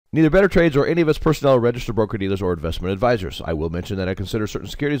Neither Better Trades or any of its personnel are registered broker-dealers or investment advisors. I will mention that I consider certain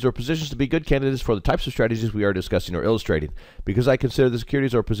securities or positions to be good candidates for the types of strategies we are discussing or illustrating. Because I consider the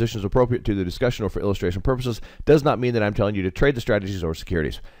securities or positions appropriate to the discussion or for illustration purposes does not mean that I'm telling you to trade the strategies or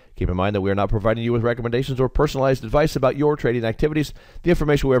securities. Keep in mind that we are not providing you with recommendations or personalized advice about your trading activities. The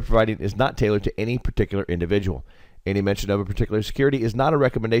information we are providing is not tailored to any particular individual. Any mention of a particular security is not a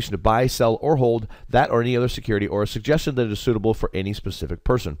recommendation to buy, sell, or hold that or any other security or a suggestion that it is suitable for any specific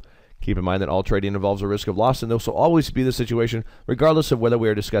person. Keep in mind that all trading involves a risk of loss, and this will always be the situation regardless of whether we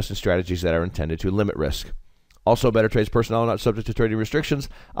are discussing strategies that are intended to limit risk. Also, Better Trades personnel are not subject to trading restrictions.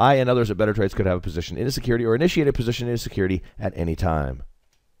 I and others at Better Trades could have a position in a security or initiate a position in a security at any time.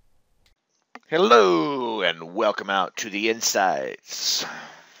 Hello and welcome out to the Insights.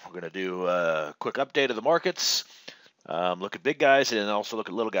 We're going to do a quick update of the markets, look at big guys, and also look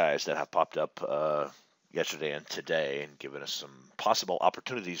at little guys that have popped up yesterday and today and given us some possible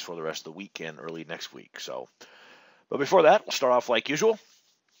opportunities for the rest of the week and early next week. But before that, we'll start off like usual.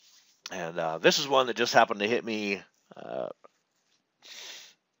 And this is one that just happened to hit me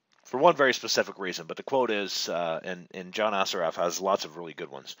for one very specific reason. But the quote is, and John Assaraf has lots of really good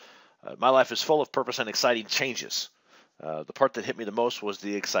ones. My life is full of purpose and exciting changes. The part that hit me the most was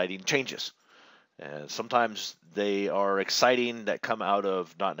the exciting changes. And sometimes they are exciting that come out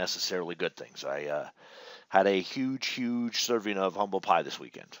of not necessarily good things. I had a huge serving of humble pie this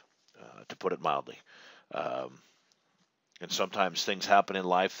weekend, to put it mildly. And sometimes things happen in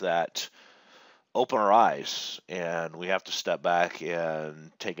life that open our eyes, and we have to step back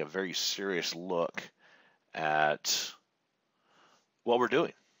and take a very serious look at what we're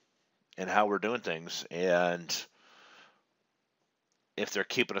doing and how we're doing things, and if they're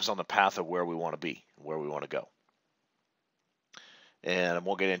keeping us on the path of where we want to be, where we want to go. And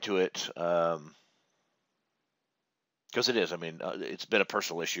we'll get into it because it is. I mean, it's been a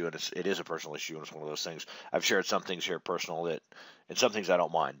personal issue, and it is a personal issue, and it's one of those things. I've shared some things here personal and some things I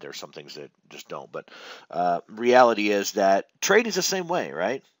don't mind. There's some things that just don't. But reality is that trading is the same way,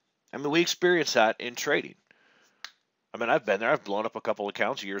 right? I mean, we experience that in trading. I mean, I've been there. I've blown up a couple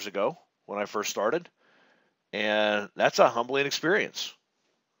accounts years ago when I first started, and that's a humbling experience.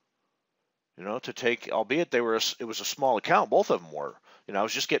 You know, to take, albeit it was a small account, both of them were. You know, I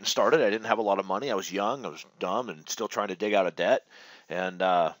was just getting started. I didn't have a lot of money. I was young. I was dumb and still trying to dig out of debt. And,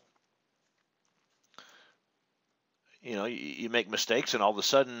 you know, you make mistakes, and all of a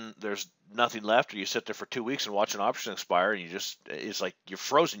sudden there's nothing left, or you sit there for 2 weeks and watch an option expire, and it's like you're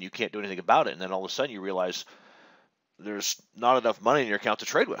frozen. You can't do anything about it. And then all of a sudden you realize there's not enough money in your account to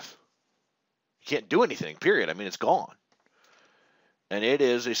trade with. You can't do anything, period. I mean, it's gone. And it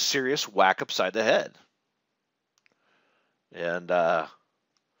is a serious whack upside the head. And,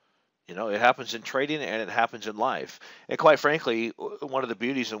 you know, it happens in trading and it happens in life. And quite frankly, one of the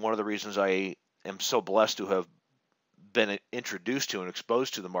beauties and one of the reasons I am so blessed to have been introduced to and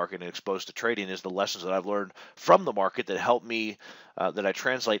exposed to the market and exposed to trading is the lessons that I've learned from the market that help me, that I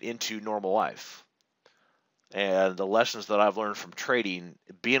translate into normal life. And the lessons that I've learned from trading,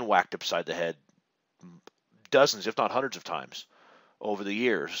 being whacked upside the head dozens, if not hundreds of times over the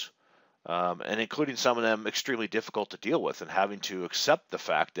years, and including some of them extremely difficult to deal with, and having to accept the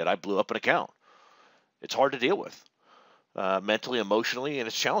fact that I blew up an account. It's hard to deal with mentally, emotionally, and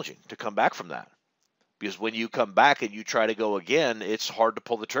it's challenging to come back from that. Because when you come back and you try to go again, it's hard to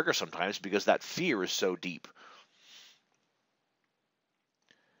pull the trigger sometimes because that fear is so deep.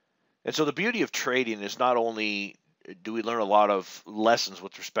 And so the beauty of trading is not only do we learn a lot of lessons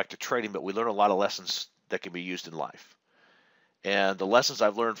with respect to trading, but we learn a lot of lessons that can be used in life. And the lessons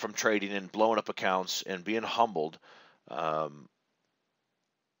I've learned from trading and blowing up accounts and being humbled, I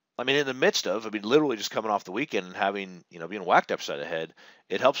mean, in the midst of, literally just coming off the weekend and having, you know, being whacked upside the head,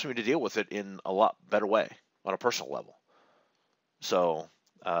 it helps me to deal with it in a lot better way on a personal level. So,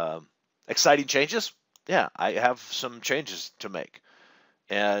 exciting changes? Yeah, I have some changes to make.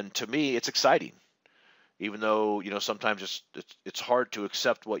 And to me, it's exciting, even though, you know, sometimes it's hard to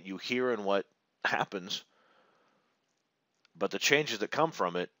accept what you hear and what happens. But the changes that come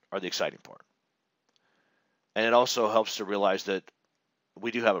from it are the exciting part. And it also helps to realize that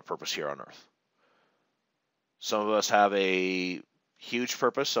we do have a purpose here on earth. Some of us have a huge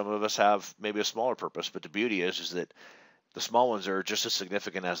purpose. Some of us have maybe a smaller purpose. But the beauty is that the small ones are just as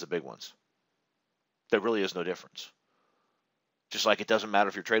significant as the big ones. There really is no difference. Just like it doesn't matter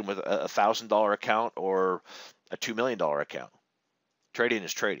if you're trading with a $1,000 account or a $2 million account. Trading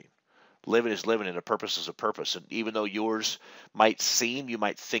is trading. Living is living, and a purpose is a purpose. And even though yours you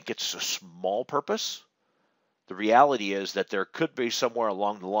might think it's a small purpose, the reality is that there could be somewhere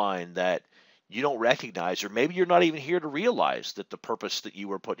along the line that you don't recognize, or maybe you're not even here to realize that the purpose that you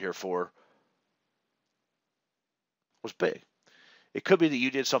were put here for was big. It could be that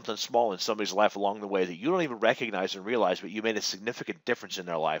you did something small in somebody's life along the way that you don't even recognize and realize, but you made a significant difference in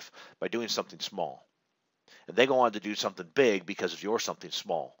their life by doing something small. And they go on to do something big because of your something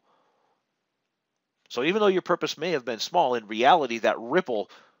small. So even though your purpose may have been small, in reality, that ripple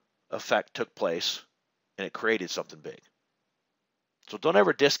effect took place and it created something big. So don't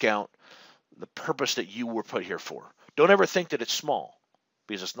ever discount the purpose that you were put here for. Don't ever think that it's small,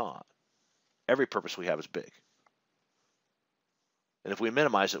 because it's not. Every purpose we have is big. And if we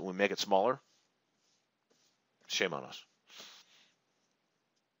minimize it and we make it smaller, shame on us.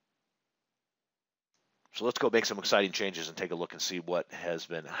 So let's go make some exciting changes and take a look and see what has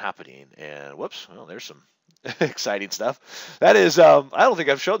been happening. And whoops, well, there's some exciting stuff. That is, I don't think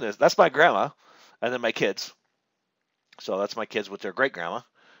I've shown this. That's my grandma, and then my kids. So that's my kids with their great grandma.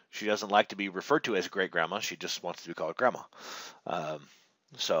 She doesn't like to be referred to as great grandma. She just wants to be called grandma.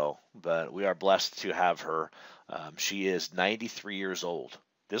 But we are blessed to have her. She is 93 years old.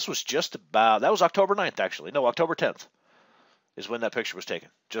 This was just about, that was October 9th, actually. No, October 10th is when that picture was taken.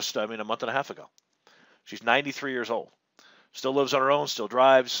 Just, a month and a half ago. She's 93 years old. Still lives on her own, still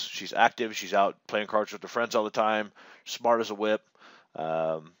drives. She's active. She's out playing cards with her friends all the time. Smart as a whip.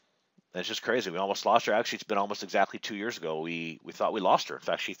 It's just crazy. We almost lost her. Actually, it's been almost exactly 2 years ago. We thought we lost her. In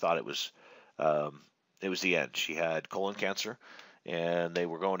fact, she thought it was the end. She had colon cancer, and they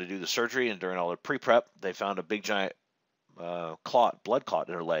were going to do the surgery. And during all their pre-prep, they found a big giant blood clot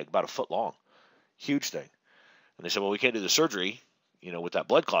in her leg, about a foot long, huge thing. And they said, well, we can't do the surgery, with that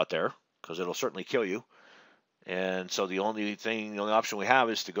blood clot there, because it'll certainly kill you. And so the only option we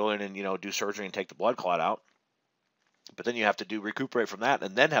have is to go in and do surgery and take the blood clot out. But then you have to recuperate from that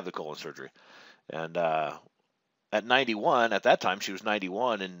and then have the colon surgery. And at 91, at that time she was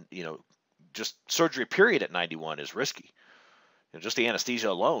 91, and just surgery period at 91 is risky. Just the anesthesia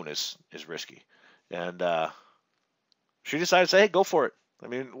alone is risky. And she decided to say, hey, go for it.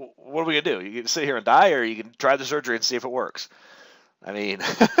 What are we gonna do? You can sit here and die, or you can try the surgery and see if it works.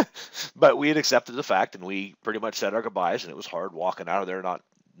 But we had accepted the fact, and we pretty much said our goodbyes, and it was hard walking out of there not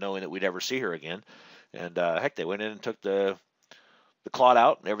knowing that we'd ever see her again. And heck, they went in and took the clot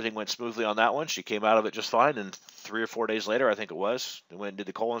out, and everything went smoothly on that one. She came out of it just fine, and 3 or 4 days later, I think it was, they went and did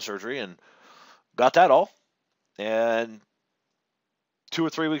the colon surgery and got that all. And 2 or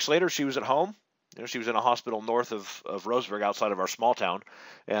 3 weeks later, she was at home. She was in a hospital north of Roseburg, outside of our small town.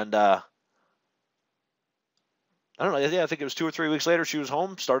 And I don't know, I think it was 2 or 3 weeks later, she was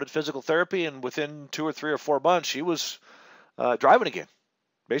home, started physical therapy, and within 2 or 3 or 4 months, she was driving again.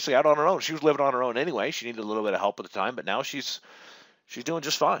 Basically out on her own. She was living on her own anyway. She needed a little bit of help at the time, but now she's doing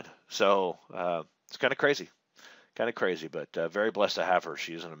just fine. So it's kind of crazy, but very blessed to have her.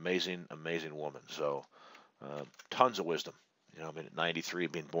 She's an amazing, amazing woman. So tons of wisdom. At 93,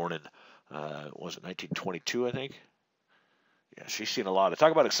 being born in, was it 1922, I think? Yeah, she's seen a lot.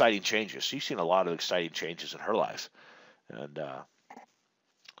 Talk about exciting changes. She's seen a lot of exciting changes in her life. And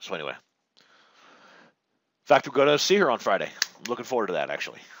so anyway. In fact, we're going to see her on Friday. I'm looking forward to that,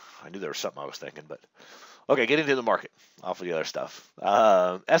 actually. I knew there was something I was thinking, but okay, getting into the market. Off of the other stuff.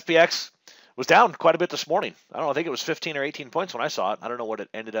 SPX was down quite a bit this morning. I think it was 15 or 18 points when I saw it. I don't know what it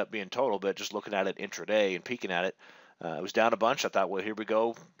ended up being total, but just looking at it intraday and peeking at it, it was down a bunch. I thought, well, here we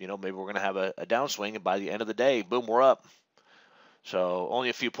go. Maybe we're going to have a downswing, and by the end of the day, boom, we're up. So only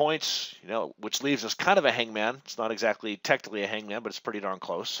a few points, which leaves us kind of a hangman. It's not exactly technically a hangman, but it's pretty darn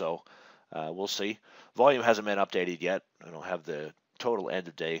close. So we'll see. Volume hasn't been updated yet. I don't have the total end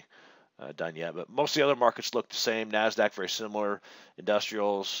of day done yet, but most of the other markets look the same. NASDAQ, very similar.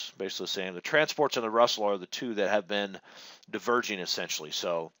 Industrials, basically the same. The transports and the Russell are the two that have been diverging, essentially.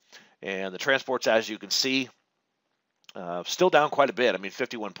 So, and the transports, as you can see, still down quite a bit.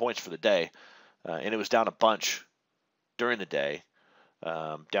 51 points for the day, and it was down a bunch during the day,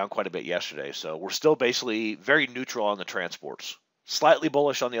 down quite a bit yesterday. So we're still basically very neutral on the transports. Slightly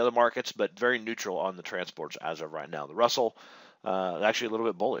bullish on the other markets, but very neutral on the transports as of right now. The Russell, actually a little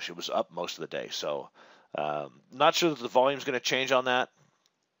bit bullish. It was up most of the day. So not sure that the volume is going to change on that.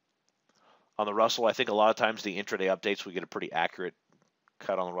 On the Russell, I think a lot of times the intraday updates, we get a pretty accurate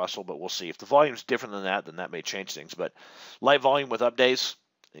cut on the Russell, but we'll see. If the volume is different than that, then that may change things. But light volume with updates,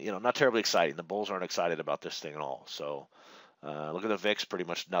 not terribly exciting. The bulls aren't excited about this thing at all. So look at the VIX, pretty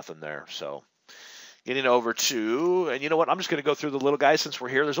much nothing there. So getting over to, and you know what, I'm just going to go through the little guys since we're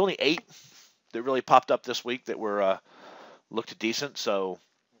here. There's only 8 that really popped up this week that were looked decent. So,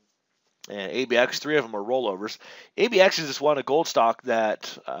 and ABX, 3 of them are rollovers. ABX is just one, a gold stock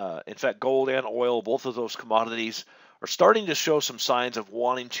that, in fact, gold and oil, both of those commodities are starting to show some signs of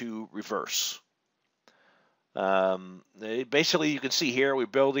wanting to reverse. Basically, you can see here we're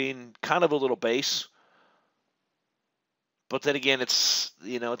building kind of a little base, but then again, is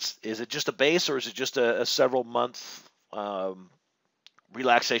it just a base or is it just a several month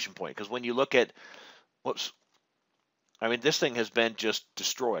relaxation point? Because when you look at, this thing has been just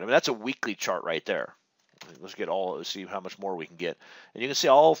destroyed. That's a weekly chart right there. Let's see how much more we can get. And you can see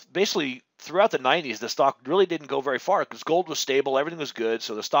basically throughout the 90s, the stock really didn't go very far because gold was stable, everything was good,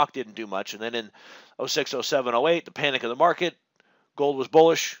 so the stock didn't do much. And then in 06, 07, 08, the panic of the market, gold was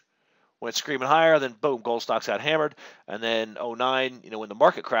bullish, went screaming higher, then boom, gold stocks got hammered. And then 09, when the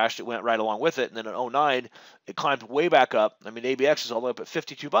market crashed, it went right along with it. And then in 09, it climbed way back up. ABX is all the way up at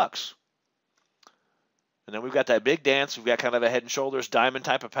 $52. And then we've got that big dance. We've got kind of a head and shoulders diamond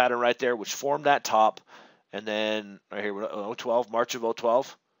type of pattern right there, which formed that top. And then right here, March of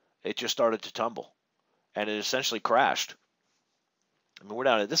 2012, it just started to tumble. And it essentially crashed. We're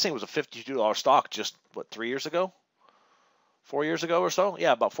down. This thing was a $52 stock just, 3 years ago? 4 years ago or so?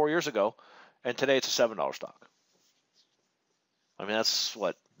 Yeah, about 4 years ago. And today it's a $7 stock. That's,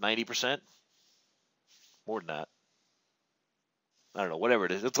 90%? More than that. I don't know, whatever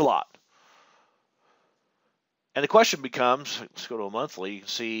it is. It's a lot. And the question becomes, let's go to a monthly. You can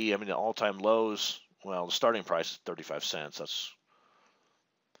see, the all-time lows. Well, the starting price is 35 cents.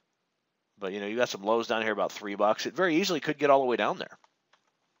 But you got some lows down here about $3. It very easily could get all the way down there.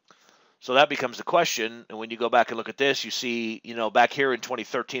 So that becomes the question. And when you go back and look at this, you see, back here in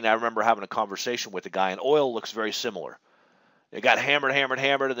 2013, I remember having a conversation with a guy, and oil looks very similar. It got hammered,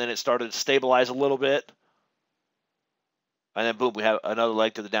 and then it started to stabilize a little bit. And then, boom, we have another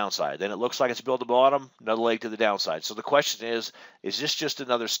leg to the downside. Then it looks like it's built the bottom, another leg to the downside. So the question is this just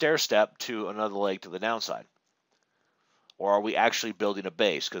another stair step to another leg to the downside? Or are we actually building a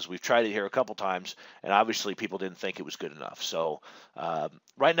base? Because we've tried it here a couple times, and obviously people didn't think it was good enough. So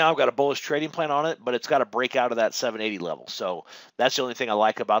right now I've got a bullish trading plan on it, but it's got to break out of that 780 level. So that's the only thing I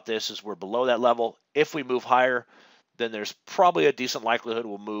like about this is we're below that level. If we move higher, then there's probably a decent likelihood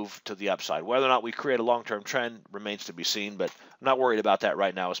we'll move to the upside. Whether or not we create a long-term trend remains to be seen, but I'm not worried about that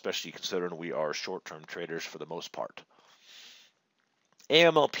right now, especially considering we are short-term traders for the most part.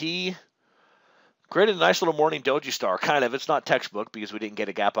 AMLP created a nice little morning doji star, kind of. It's not textbook because we didn't get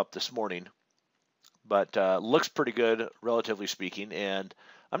a gap up this morning, but looks pretty good, relatively speaking. And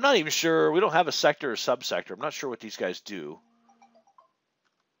I'm not even sure, we don't have a sector or subsector. I'm not sure what these guys do.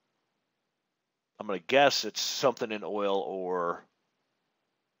 I'm going to guess it's something in oil or,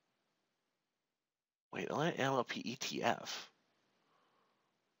 MLP ETF.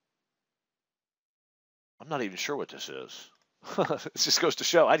 I'm not even sure what this is. It just goes to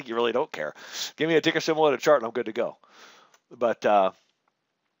show, you really don't care. Give me a ticker symbol and a chart and I'm good to go. But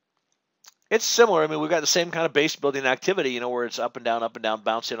it's similar. We've got the same kind of base building activity, where it's up and down,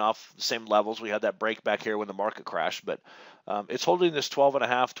 bouncing off the same levels. We had that break back here when the market crashed, but it's holding this 12.5,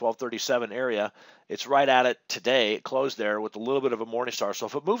 1237 area. It's right at it today. It closed there with a little bit of a morning star. So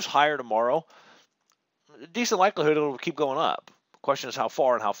if it moves higher tomorrow, decent likelihood it'll keep going up. The question is how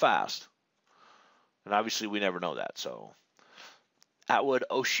far and how fast. And obviously we never know that. So Atwood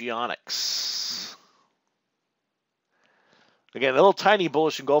Oceanics. Again, a little tiny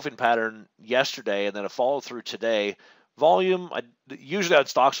bullish engulfing pattern yesterday and then a follow through today. Volume, usually on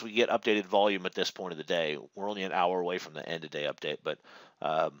stocks we get updated volume at this point of the day. We're only an hour away from the end of day update. But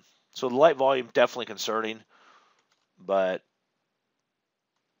so the light volume definitely concerning. But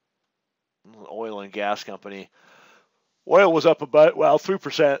oil and gas company. Oil was up about,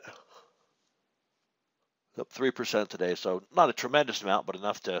 3%. Up 3% today. So not a tremendous amount, but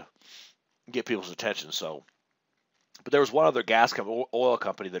enough to get people's attention. So. But there was one other oil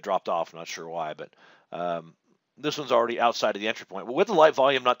company that dropped off. I'm not sure why, but this one's already outside of the entry point. But with the light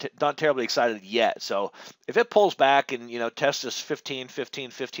volume, not terribly excited yet. So if it pulls back and tests this 15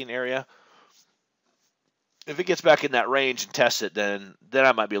 area, if it gets back in that range and tests it, then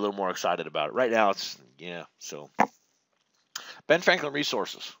I might be a little more excited about it. Right now, it's So Ben Franklin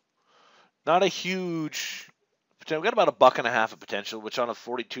Resources, not a huge potential. We've got about $1.50 of potential, which on a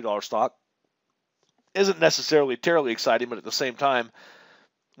 $42 stock isn't necessarily terribly exciting, but at the same time,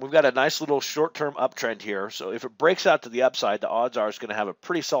 we've got a nice little short-term uptrend here. So if it breaks out to the upside, the odds are it's going to have a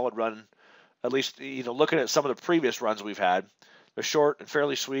pretty solid run, at least, looking at some of the previous runs we've had. They're short and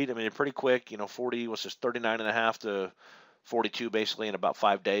fairly sweet. They're pretty quick, 39.5 to 42 basically in about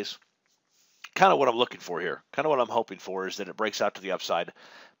 5 days. Kind of what I'm looking for here. Kind of what I'm hoping for is that it breaks out to the upside.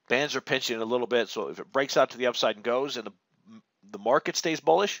 Bands are pinching a little bit, so if it breaks out to the upside and goes and the market stays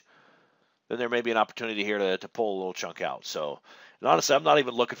bullish, then there may be an opportunity here to pull a little chunk out. So, and honestly, I'm not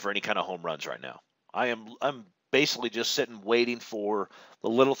even looking for any kind of home runs right now. I'm basically just sitting waiting for the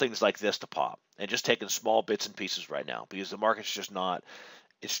little things like this to pop and just taking small bits and pieces right now because the market's just not.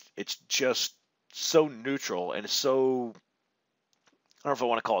 It's just so neutral and it's so, I don't know if I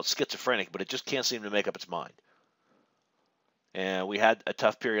want to call it schizophrenic, but it just can't seem to make up its mind. And we had a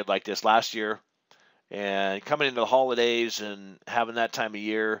tough period like this last year, and coming into the holidays and having that time of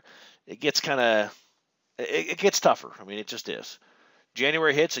year, it gets kind of it gets tougher. I mean, it just is.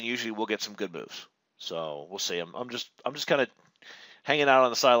 January hits, and usually we'll get some good moves. So we'll see. I'm just kind of hanging out on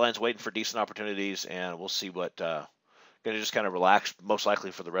the sidelines, waiting for decent opportunities, and we'll see what. Going to just kind of relax, most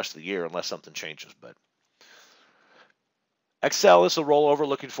likely for the rest of the year, unless something changes. But Excel is a rollover,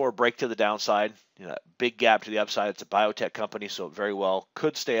 looking for a break to the downside. Big gap to the upside. It's a biotech company, so it very well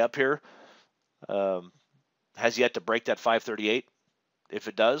could stay up here. Has yet to break that 538. If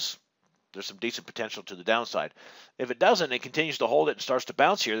it does, there's some decent potential to the downside. If it doesn't, it continues to hold it and starts to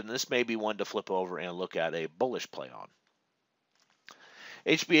bounce here, then this may be one to flip over and look at a bullish play on.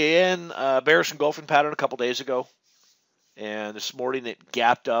 HBAN, bearish engulfing pattern a couple days ago. And this morning it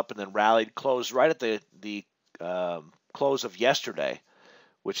gapped up and then rallied, closed right at the close of yesterday,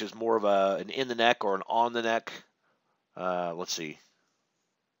 which is more of an in the neck or an on the neck. Let's see.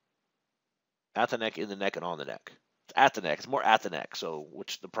 At the neck, in the neck, and on the neck. It's at the neck. It's more at the neck, so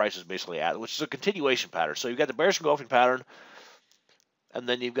which the price is basically at, which is a continuation pattern. So you've got the bearish engulfing pattern, and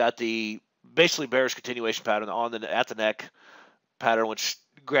then you've got the basically bearish continuation pattern at the neck pattern, which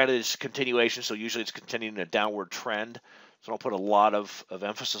granted is continuation, so usually it's continuing a downward trend. So I don't put a lot of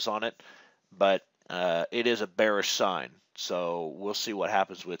emphasis on it, but it is a bearish sign. So we'll see what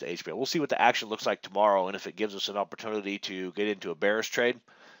happens with HBA. We'll see what the action looks like tomorrow, and if it gives us an opportunity to get into a bearish trade,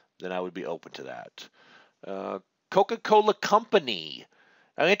 then I would be open to that. Coca-Cola Company.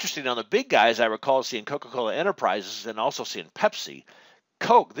 Now, interesting, on the big guys, I recall seeing Coca-Cola Enterprises and also seeing Pepsi.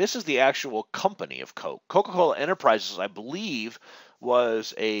 Coke, this is the actual company of Coke. Coca-Cola Enterprises, I believe,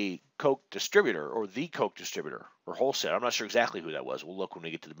 was a Coke distributor or the Coke distributor or wholesaler. I'm not sure exactly who that was. We'll look when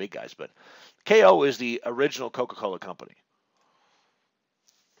we get to the big guys. But KO is the original Coca-Cola company.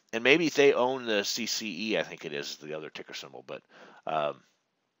 And maybe they own the CCE, I think it is the other ticker symbol. But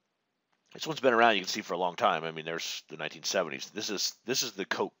this one's been around, you can see, for a long time. I mean, there's the 1970s. This is the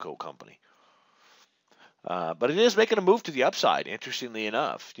Coke company. But it is making a move to the upside, interestingly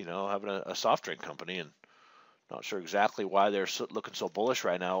enough, having a soft drink company, and not sure exactly why they're looking so bullish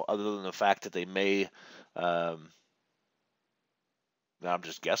right now, other than the fact that they may, now I'm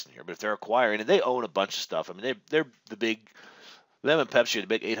just guessing here, but if they're acquiring, and they own a bunch of stuff, I mean, they're the big, them and Pepsi are the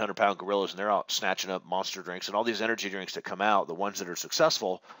big 800-pound gorillas, and they're out snatching up Monster drinks and all these energy drinks that come out, the ones that are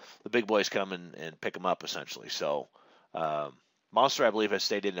successful, the big boys come and pick them up, essentially. So Monster, I believe, has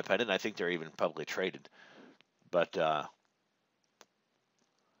stayed independent. I think they're even publicly traded. But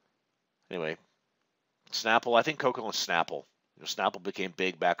anyway, Snapple, I think Coca-Cola and Snapple. Snapple became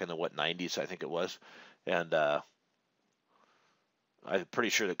big back in the 90s, I think it was. And I'm pretty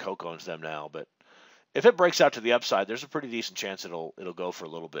sure that Coke owns them now. But if it breaks out to the upside, there's a pretty decent chance it'll go for a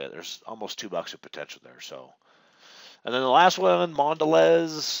little bit. There's almost $2 of potential there. So, and then the last one,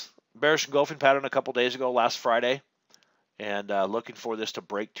 Mondelez, bearish engulfing pattern a couple days ago, last Friday. And looking for this to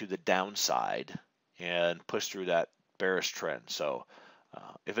break to the downside and push through that bearish trend. So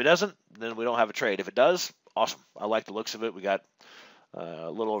if it doesn't, then we don't have a trade. If it does, awesome. I like the looks of it. We got a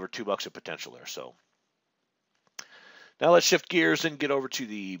little over $2 of potential there. So now let's shift gears and get over to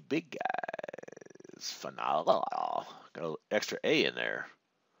the big guys. Phenomenal. Got an extra A in there.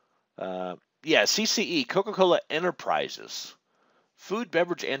 Yeah, CCE, Coca-Cola Enterprises, food,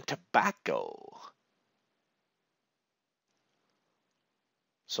 beverage, and tobacco.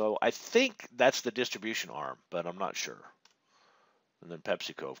 So I think that's the distribution arm, but I'm not sure. And then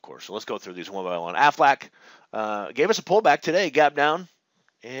PepsiCo, of course. So let's go through these one by one. Aflac gave us a pullback today, gap down,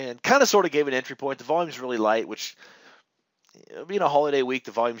 and kind of sort of gave an entry point. The volume's really light, which, being a holiday week,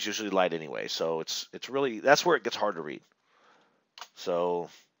 the volume's usually light anyway. So it's really, that's where it gets hard to read. So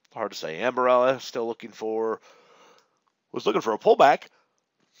hard to say. Ambarella still was looking for a pullback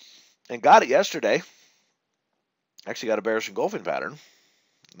and got it yesterday. Actually got a bearish engulfing pattern.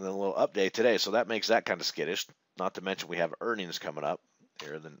 And then a little update today, so that makes that kind of skittish. Not to mention we have earnings coming up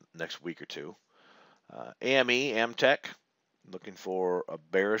here in the next week or two. AME, Amtech, looking for a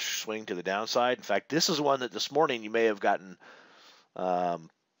bearish swing to the downside. In fact, this is one that this morning you may have gotten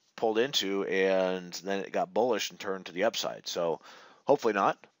pulled into, and then it got bullish and turned to the upside. So hopefully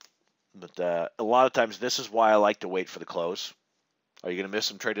not. But a lot of times this is why I like to wait for the close. Are you going to miss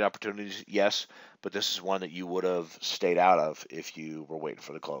some trading opportunities? Yes, but this is one that you would have stayed out of if you were waiting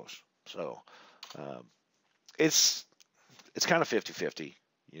for the close. So it's kind of 50-50.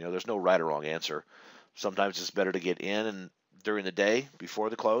 There's no right or wrong answer. Sometimes it's better to get in and during the day before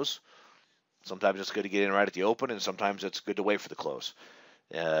the close. Sometimes it's good to get in right at the open, and sometimes it's good to wait for the close.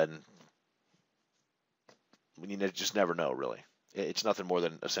 And you just never know, really. It's nothing more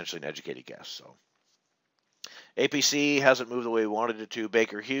than essentially an educated guess. So APC hasn't moved the way we wanted it to.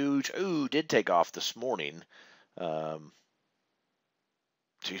 Baker Hughes, did take off this morning.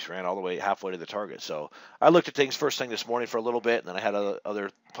 Geez, ran all the way halfway to the target. So I looked at things first thing this morning for a little bit, and then I had other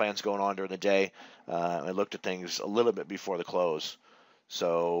plans going on during the day. I looked at things a little bit before the close.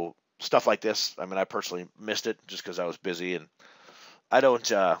 So stuff like this, I mean, I personally missed it just because I was busy, and I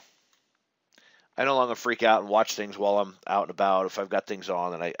no longer freak out and watch things while I'm out and about. If I've got things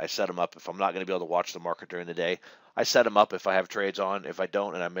on, then I set them up. If I'm not going to be able to watch the market during the day, I set them up if I have trades on. If I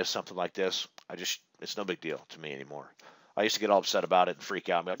don't and I miss something like this, it's no big deal to me anymore. I used to get all upset about it and freak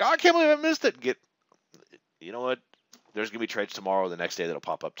out and be like, oh, I can't believe I missed it. You know what? There's going to be trades tomorrow or the next day that'll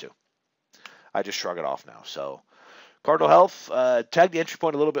pop up too. I just shrug it off now. So Cardinal Health tagged the entry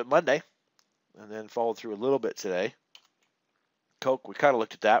point a little bit Monday and then followed through a little bit today. Coke, we kind of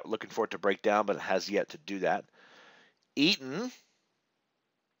looked at that, looking for it to break down, but it has yet to do that. Eaton,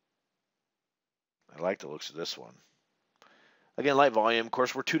 I like the looks of this one. Again, light volume. Of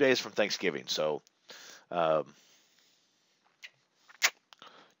course, we're 2 days from Thanksgiving, so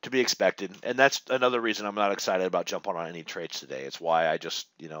to be expected. And that's another reason I'm not excited about jumping on any trades today. It's why I just,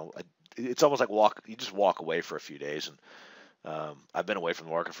 it's almost like you just walk away for a few days. And I've been away from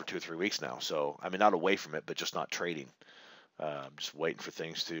the market for 2 or 3 weeks now. So, I mean, not away from it, but just not trading. Just waiting for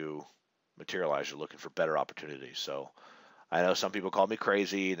things to materialize. You're looking for better opportunities. So I know some people call me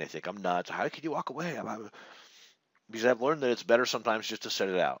crazy and they think I'm nuts. How can you walk away? Because I've learned that it's better sometimes just to set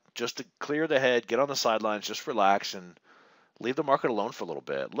it out, just to clear the head, get on the sidelines, just relax and leave the market alone for a little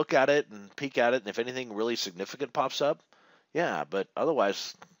bit. Look at it and peek at it. And if anything really significant pops up, yeah, but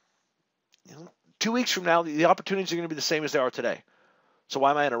otherwise, 2 weeks from now, the opportunities are going to be the same as they are today. So why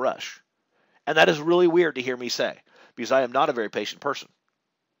am I in a rush? And that is really weird to hear me say, because I am not a very patient person.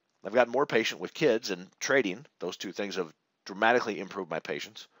 I've gotten more patient with kids and trading. Those two things have dramatically improved my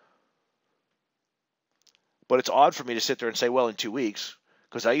patience. But it's odd for me to sit there and say, well, in 2 weeks,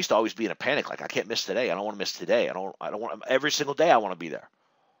 because I used to always be in a panic, like I can't miss today. I don't want to miss today. I don't want every single day I want to be there.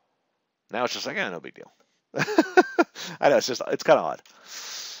 Now it's just like, no big deal. I know it's kind of odd.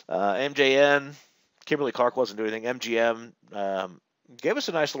 MJN, Kimberly Clark wasn't doing anything. MGM gave us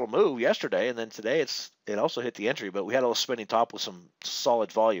a nice little move yesterday, and then today it also hit the entry, but we had a little spinning top with some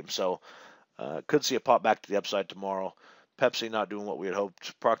solid volume, so could see a pop back to the upside tomorrow. Pepsi not doing what we had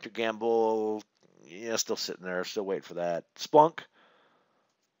hoped. Procter Gamble, still sitting there, still waiting for that. Splunk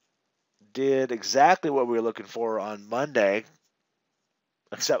did exactly what we were looking for on Monday,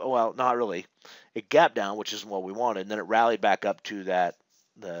 except, well, not really. It gapped down, which isn't what we wanted, and then it rallied back up to that.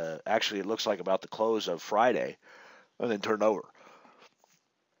 Actually, it looks like about the close of Friday, and then turned over.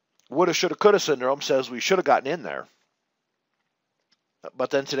 Woulda, shoulda, coulda syndrome says we should have gotten in there.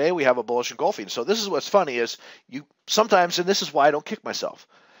 But then today we have a bullish engulfing. So this is what's funny is sometimes, and this is why I don't kick myself,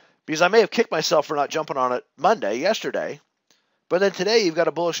 because I may have kicked myself for not jumping on it yesterday, but then today you've got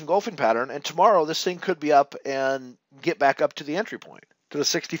a bullish engulfing pattern, and tomorrow this thing could be up and get back up to the entry point, to the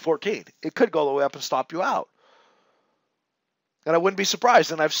 60-14. It could go all the way up and stop you out. And I wouldn't be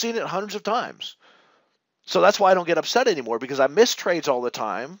surprised, and I've seen it hundreds of times. So that's why I don't get upset anymore, because I miss trades all the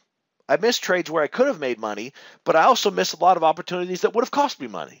time. I miss trades where I could have made money, but I also miss a lot of opportunities that would have cost me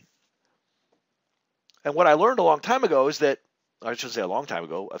money. And what I learned a long time ago is that, I shouldn't say a long time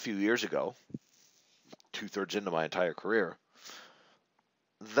ago, a few years ago, 2/3 into my entire career,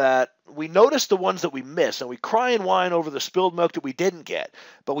 that we notice the ones that we miss, and we cry and whine over the spilled milk that we didn't get,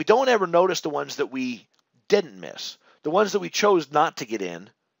 but we don't ever notice the ones that we didn't miss, the ones that we chose not to get in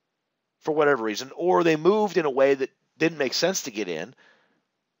for whatever reason, or they moved in a way that didn't make sense to get in.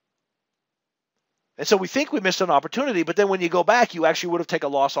 And so we think we missed an opportunity, but then when you go back, you actually would have taken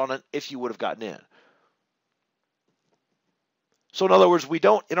a loss on it if you would have gotten in. So in other words,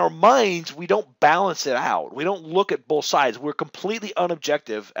 in our minds, we don't balance it out. We don't look at both sides. We're completely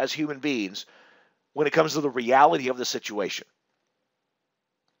unobjective as human beings when it comes to the reality of the situation.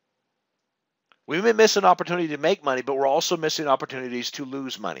 We may miss an opportunity to make money, but we're also missing opportunities to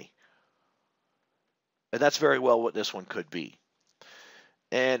lose money. And that's very well what this one could be.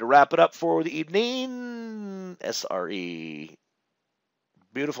 And to wrap it up for the evening, SRE.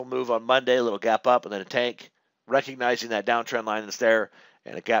 Beautiful move on Monday, a little gap up and then a tank. Recognizing that downtrend line that's there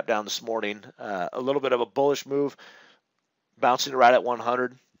and a gap down this morning. A little bit of a bullish move, bouncing right at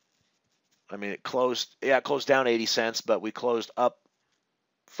 100. I mean, it closed down 80 cents, but we closed up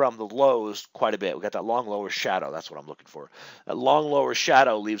from the lows quite a bit. We got that long lower shadow. That's what I'm looking for. That long lower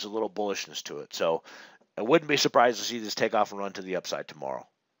shadow leaves a little bullishness to it. So I wouldn't be surprised to see this take off and run to the upside tomorrow.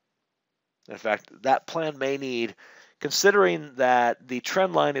 In fact, that plan may need, considering that the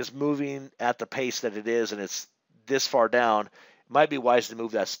trend line is moving at the pace that it is and it's this far down, it might be wise to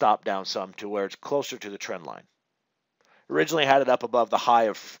move that stop down some to where it's closer to the trend line. Originally had it up above the high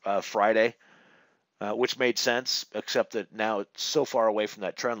of Friday, which made sense, except that now it's so far away from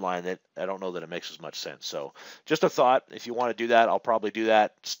that trend line that I don't know that it makes as much sense. So just a thought. If you want to do that, I'll probably do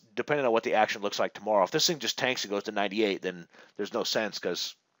that depending on what the action looks like tomorrow. If this thing just tanks and goes to 98, then there's no sense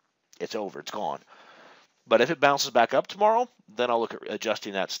because it's over. It's gone. But if it bounces back up tomorrow, then I'll look at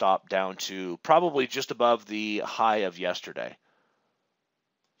adjusting that stop down to probably just above the high of yesterday.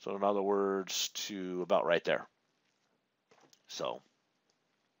 So in other words, to about right there. So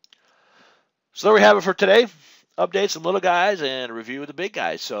there we have it for today. Updates some little guys and a review of the big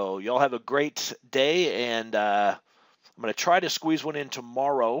guys. So y'all have a great day, and I'm going to try to squeeze one in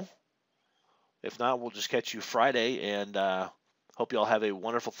tomorrow. If not, we'll just catch you Friday, and hope y'all have a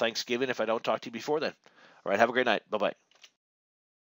wonderful Thanksgiving if I don't talk to you before then. All right, have a great night. Bye-bye.